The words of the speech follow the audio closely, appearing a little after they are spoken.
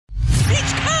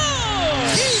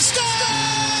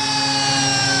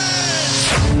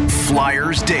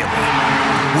Flyers Daily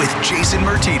with Jason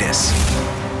Martinez.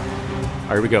 All right,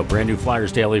 here we go. Brand new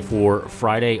Flyers Daily for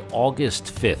Friday, August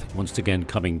 5th. Once again,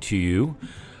 coming to you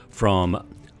from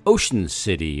Ocean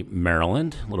City,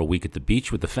 Maryland. A little week at the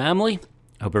beach with the family.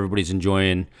 I hope everybody's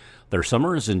enjoying their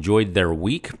summer, has enjoyed their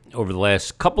week. Over the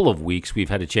last couple of weeks, we've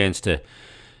had a chance to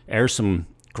air some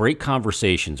great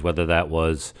conversations, whether that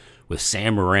was with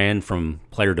Sam Moran from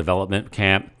Player Development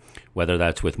Camp, whether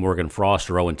that's with Morgan Frost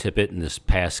or Owen Tippett in this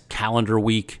past calendar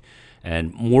week,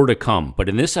 and more to come. But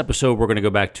in this episode, we're going to go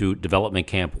back to development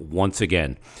camp once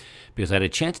again, because I had a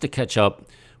chance to catch up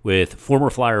with former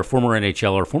Flyer, former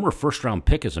NHLer, former first-round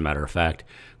pick, as a matter of fact,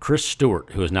 Chris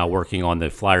Stewart, who is now working on the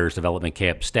Flyers development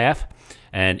camp staff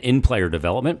and in player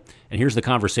development. And here's the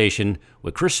conversation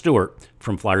with Chris Stewart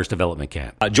from Flyers Development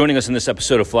Camp. Joining us in this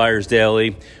episode of Flyers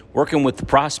Daily, working with the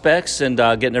prospects and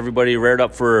getting everybody reared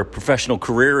up for a professional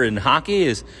career in hockey,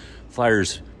 is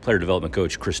Flyers player development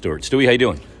coach Chris Stewart. Stewie, how you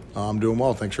doing? I'm doing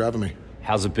well. Thanks for having me.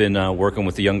 How's it been working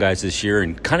with the young guys this year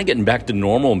and kind of getting back to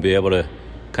normal and be able to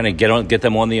kind of get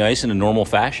them on the ice in a normal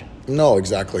fashion? No,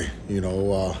 exactly.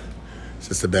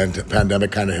 Since the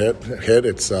pandemic kind of hit,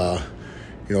 it's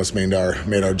it's made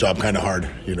our job kind of hard.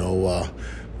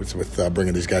 With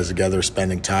bringing these guys together,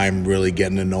 spending time really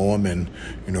getting to know them, and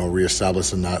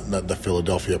reestablishing that the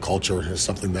Philadelphia culture is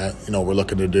something that we're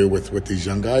looking to do with these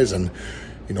young guys. And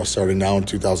starting now in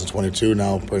 2022,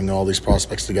 now putting all these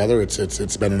prospects together,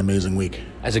 it's been an amazing week.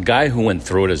 As a guy who went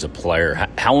through it as a player,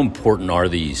 how important are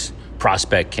these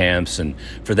prospect camps and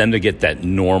for them to get that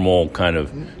normal kind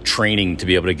of training to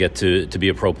be able to get to be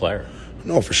a pro player?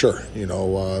 No, for sure.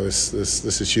 This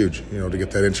is huge. To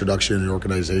get that introduction in the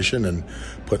organization and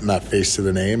putting that face to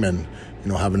the name, and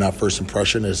having that first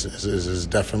impression is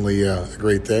definitely a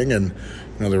great thing. And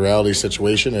the reality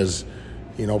situation is,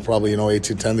 probably 8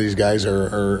 to 10 of these guys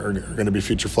are going to be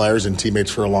future Flyers and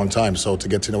teammates for a long time. So to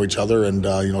get to know each other and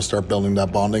start building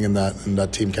that bonding and that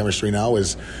team chemistry now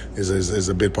is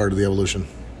a big part of the evolution.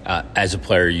 As a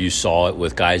player, you saw it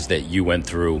with guys that you went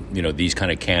through, these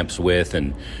kind of camps with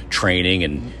and training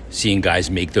and seeing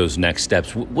guys make those next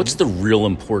steps. What's the real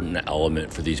important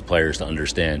element for these players to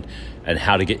understand, and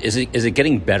how to get? Is it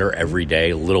getting better every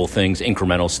day? Little things,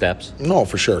 incremental steps? No,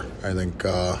 for sure. I think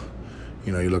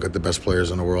you look at the best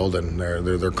players in the world, and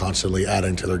they're constantly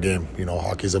adding to their game.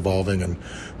 Hockey's evolving, and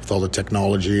with all the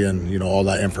technology and all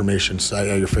that information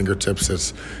at your fingertips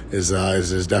is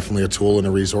definitely a tool and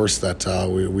a resource that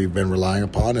we've been relying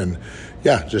upon. And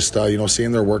just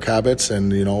seeing their work habits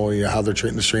and how they're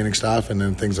treating the training staff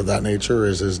and things of that nature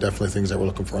is definitely things that we're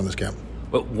looking for in this camp.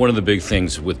 But one of the big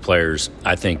things with players,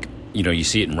 I think, you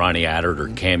see it in Ronnie Attard or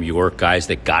Cam York, guys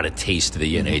that got a taste of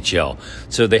the NHL,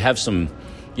 so they have some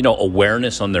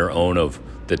awareness on their own of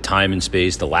the time and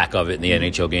space, the lack of it in the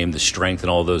NHL game, the strength and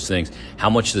all those things. How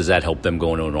much does that help them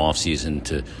go into an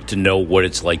offseason to know what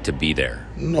it's like to be there?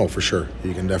 No, for sure.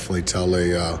 You can definitely tell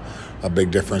a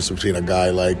big difference between a guy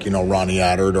like, Ronnie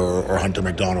Attard or Hunter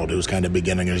McDonald, who's kind of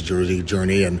beginning his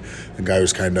journey, and a guy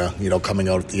who's kind of, coming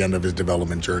out at the end of his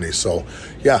development journey. So,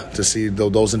 to see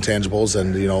those intangibles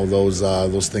and,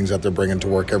 those things that they're bringing to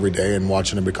work every day and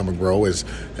watching them become and grow has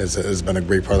been a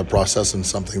great part of the process and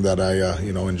something that I,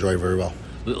 enjoy very well.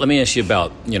 Let me ask you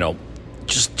about,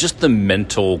 just the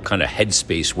mental kind of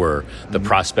headspace where the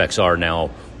prospects are now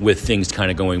with things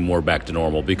kind of going more back to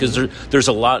normal, because there's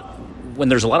a lot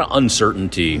of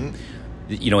uncertainty,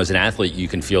 as an athlete, you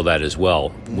can feel that as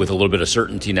well. With a little bit of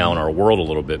certainty now in our world a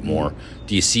little bit more.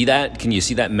 Do you see that? Can you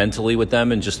see that mentally with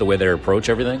them and just the way they approach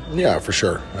everything? Yeah, for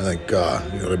sure. I think,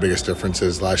 the biggest difference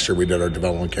is last year we did our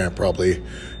development camp probably,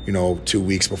 2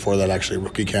 weeks before that actually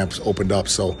rookie camps opened up.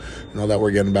 So, that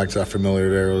we're getting back to that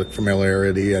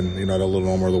familiarity and, that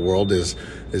little more of the world is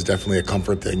definitely a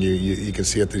comfort thing. You can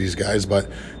see it to these guys, but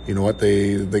you know what,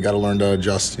 they got to learn to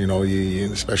adjust.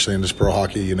 Especially in this pro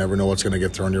hockey, you never know what's going to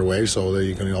get thrown your way, so that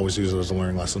you can always use it as a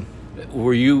learning lesson.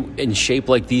 Were you in shape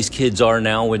like these kids are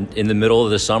now in the middle of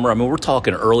the summer? I mean, we're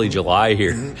talking early July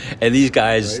here, and these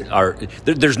guys are –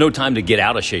 there's no time to get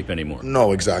out of shape anymore.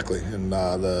 No, exactly. And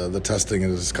the testing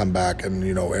has come back, and,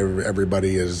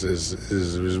 everybody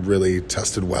is really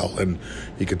tested well. And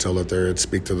you can tell that it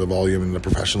speaks to the volume and the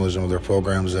professionalism of their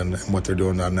programs and what they're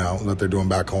doing now, that they're doing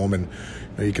back home. And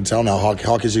you can tell now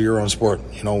hockey's a year-round sport.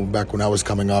 Back when I was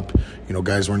coming up,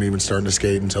 guys weren't even starting to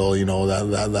skate until,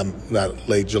 that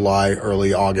late July,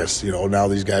 early August. Now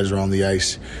these guys are on the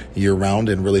ice year-round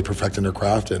and really perfecting their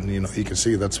craft. And, you can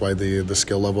see that's why the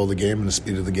skill level of the game and the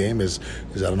speed of the game is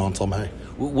at an all-time high.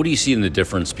 What do you see in the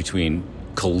difference between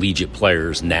collegiate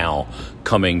players now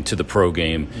coming to the pro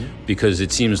game, because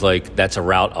it seems like that's a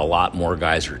route a lot more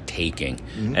guys are taking,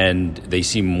 and they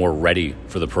seem more ready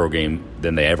for the pro game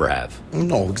than they ever have.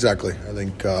 No, exactly. I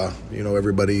think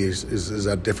everybody is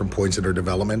at different points in their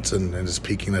development and is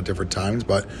peaking at different times,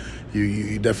 but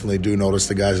you definitely do notice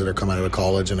the guys that are coming out of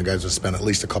college and the guys that spend at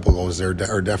least a couple goals there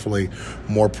are definitely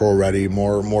more pro ready,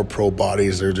 more pro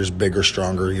bodies. They're just bigger,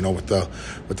 stronger, with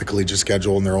the collegiate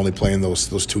schedule, and they're only playing those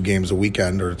 2 games a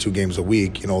weekend or 2 games a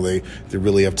week. They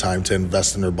really have time to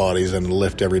invest in their bodies and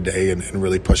lift every day and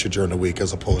really push it during the week,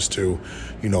 as opposed to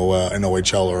an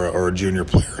OHL or a junior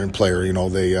player.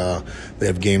 They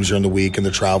have games during the week and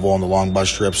the travel and the long bus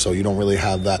trips, so you don't really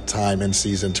have that time in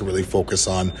season to really focus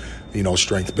on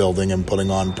strength building and putting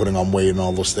on weight and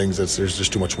all those things. There's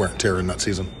just too much wear and tear in that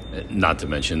season. Not to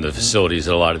mention the facilities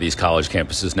at a lot of these college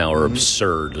campuses now are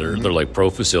absurd. They're like pro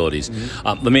facilities.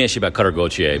 Let me ask you about Cutter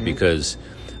Gauthier, because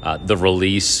the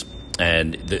release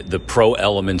and the pro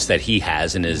elements that he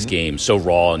has in his game, so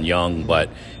raw and young, but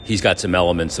he's got some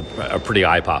elements that are pretty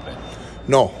eye-popping.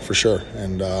 No, for sure.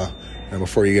 And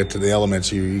before you get to the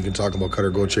elements, you can talk about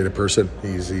Cutter Gauthier, the person.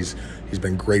 He's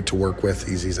been great to work with.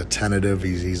 He's attentive.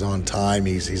 He's on time.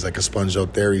 He's like a sponge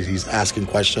out there. He's asking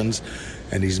questions,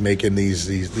 and he's making these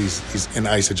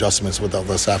in-ice adjustments without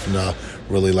us having to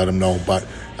really let him know. But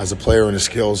as a player and his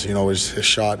skills, his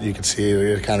shot, you can see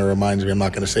it kind of reminds me, I'm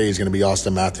not going to say he's going to be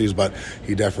Austin Matthews, but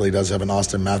he definitely does have an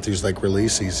Austin Matthews-like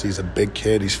release. He's a big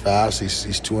kid. He's fast.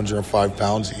 He's 205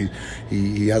 pounds.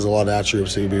 He has a lot of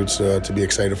attributes to be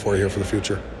excited for here for the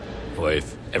future. Boy,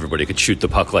 if everybody could shoot the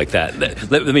puck like that.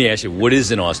 Let me ask you, what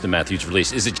is an Austin Matthews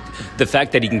release? Is it the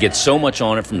fact that he can get so much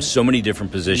on it from so many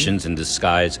different positions and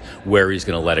disguise where he's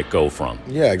going to let it go from?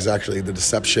 Yeah, exactly. The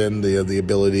deception, the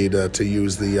ability to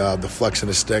use the flex in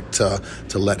his stick to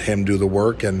let him do the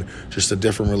work, and just the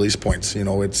different release points.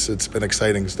 It's been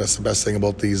exciting. That's the best thing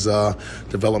about these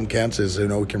development camps is,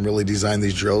 we can really design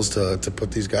these drills to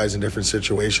put these guys in different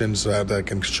situations that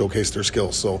can showcase their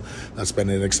skills. So that's been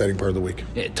an exciting part of the week.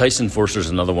 Yeah, Tyson Forster's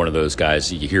another one of those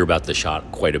guys. You hear about the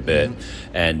shot quite a bit.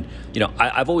 And,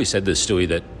 I've always said this, Stewie,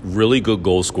 that really good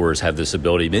goal scorers have this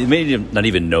ability. They may not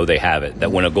even know they have it,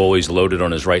 that when a goalie's loaded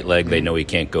on his right leg, they know he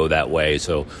can't go that way.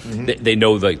 So they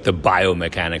know the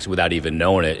biomechanics without even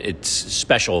knowing it. It's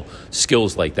special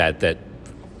skills like that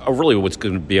are really what's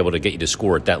going to be able to get you to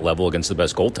score at that level against the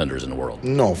best goaltenders in the world.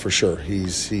 No, for sure.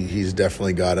 He's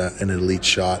definitely got an elite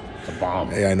shot. A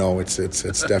bomb. Yeah, I know it's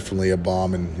definitely a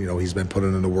bomb, and he's been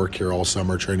putting in the work here all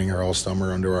summer, training here all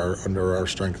summer under our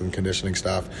strength and conditioning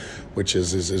staff, which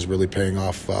is really paying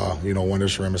off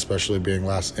wonders for him, especially being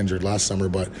injured last summer.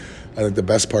 But I think the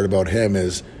best part about him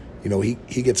is,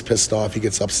 he gets pissed off, he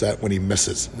gets upset when he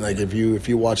misses. Like if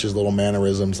you watch his little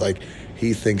mannerisms, like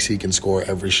he thinks he can score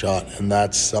every shot, and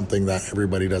that's something that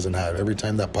everybody doesn't have. Every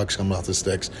time that puck's coming off the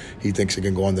sticks, he thinks he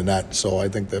can go on the net. So I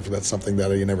think that's something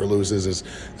that he never loses.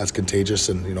 That's contagious,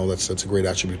 and that's a great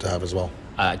attribute to have as well.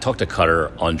 I talked to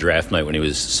Cutter on draft night when he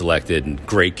was selected, and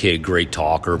great kid, great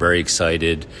talker, very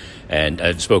excited. And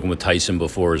I've spoken with Tyson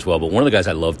before as well, but one of the guys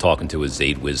I love talking to is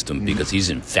Zaid Wisdom, because he's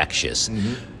infectious.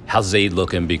 How's Zaid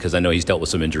looking? Because I know he's dealt with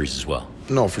some injuries as well.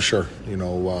 No, for sure.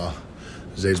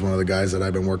 Zaid's one of the guys that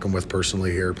I've been working with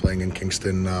personally here, playing in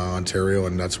Kingston, Ontario,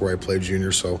 and that's where I played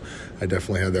junior. So I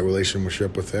definitely had that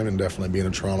relationship with him, and definitely being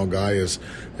a Toronto guy is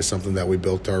something that we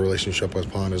built our relationship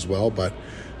upon as well. But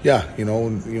yeah,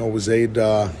 with Zaid,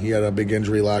 he had a big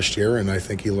injury last year, and I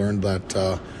think he learned that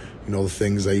the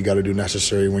things that you got to do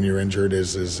necessary when you're injured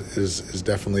is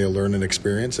definitely a learning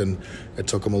experience, and it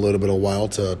took him a little bit of a while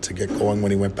to get going when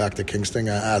he went back to Kingston,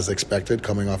 as expected,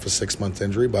 coming off a 6-month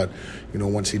injury. But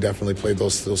once he definitely played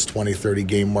those 20-30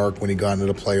 game mark when he got into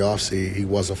the playoffs, he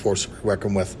was a force to be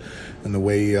reckoned with, and the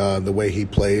way he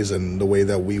plays and the way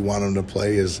that we want him to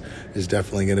play is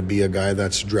definitely going to be a guy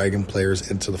that's dragging players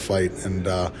into the fight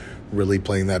and really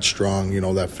playing that strong,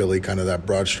 that Philly kind of that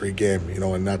Broad Street game,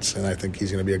 and I think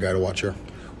he's going to be a guy to watch here.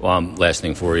 Well, last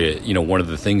thing for you, one of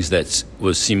the things that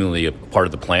was seemingly a part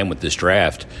of the plan with this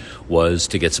draft was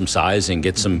to get some size and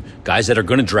get some guys that are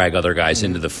going to drag other guys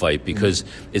into the fight, because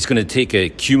it's going to take a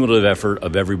cumulative effort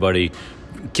of everybody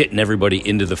getting everybody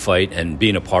into the fight and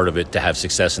being a part of it to have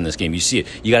success in this game. You see it.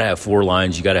 You got to have 4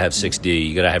 lines. You got to have 6D.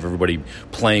 You got to have everybody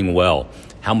playing well.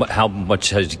 How much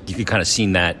has you kind of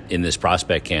seen that in this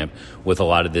prospect camp with a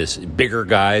lot of this bigger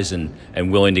guys and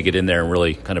willing to get in there and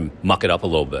really kind of muck it up a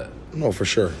little bit? No, for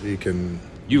sure.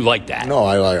 You like that? No,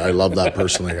 I love that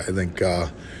personally. I think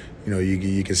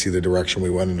you can see the direction we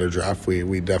went in the draft.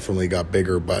 We definitely got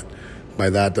bigger, but by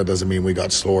that doesn't mean we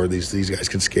got slower. These guys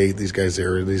can skate. These guys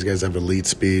have elite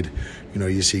speed.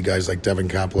 You see guys like Devin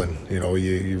Kaplan.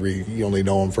 You only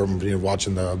know him from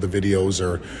watching the videos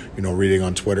or reading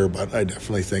on Twitter. But I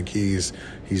definitely think he's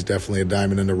definitely a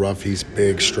diamond in the rough. He's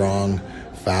big, strong,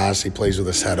 fast. He plays with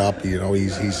his head up.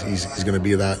 He's going to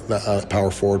be that power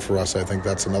forward for us. I think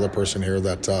that's another person here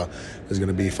that is going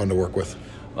to be fun to work with.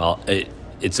 Well,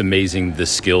 it's amazing the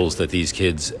skills that these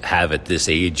kids have at this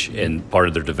age and part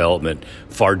of their development.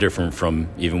 Far different from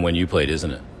even when you played, isn't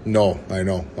it? No, I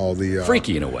know all the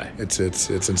freaky in a way. It's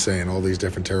insane. All these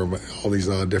different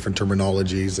different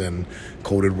terminologies and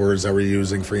coded words that we're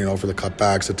using for the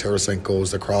cutbacks, the Tarasenkos,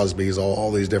 the Crosbys,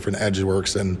 all these different edge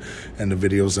works and the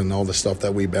videos and all the stuff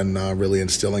that we've been really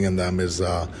instilling in them is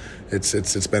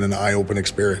it's been an eye-opening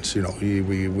experience.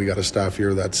 We got a staff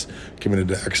here that's committed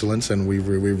to excellence, and we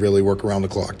really work around the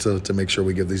clock to make sure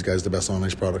we give these guys the best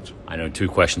on-ice product. I know 2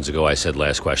 questions ago I said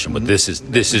last question, but this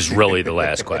is really the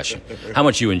last question. How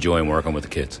much you enjoying working with the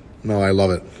kids? No, I love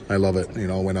it.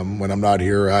 When I'm not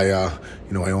here, I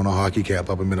own a hockey camp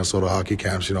up in Minnesota, hockey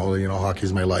camps.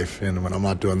 Hockey's my life, and when I'm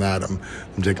not doing that, I'm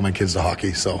taking my kids to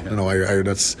hockey. So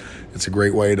it's a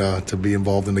great way to be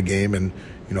involved in the game, and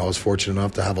I was fortunate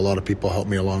enough to have a lot of people help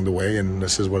me along the way, and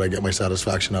this is what I get my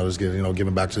satisfaction out, is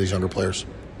giving back to these younger players.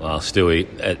 Well,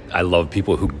 Stewie, I love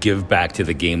people who give back to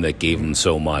the game that gave them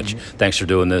so much. Thanks for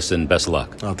doing this, and best of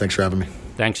luck. Thanks for having me.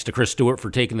 Thanks to Chris Stewart for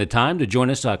taking the time to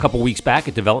join us a couple weeks back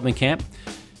at development camp.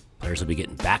 Players will be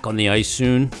getting back on the ice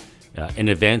soon in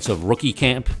advance of rookie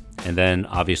camp, and then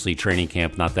obviously training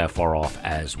camp not that far off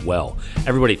as well.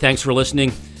 Everybody, thanks for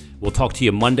listening. We'll talk to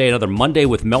you Monday, another Monday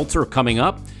with Meltzer coming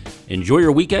up. Enjoy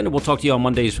your weekend, and we'll talk to you on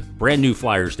Monday's brand new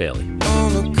Flyers Daily.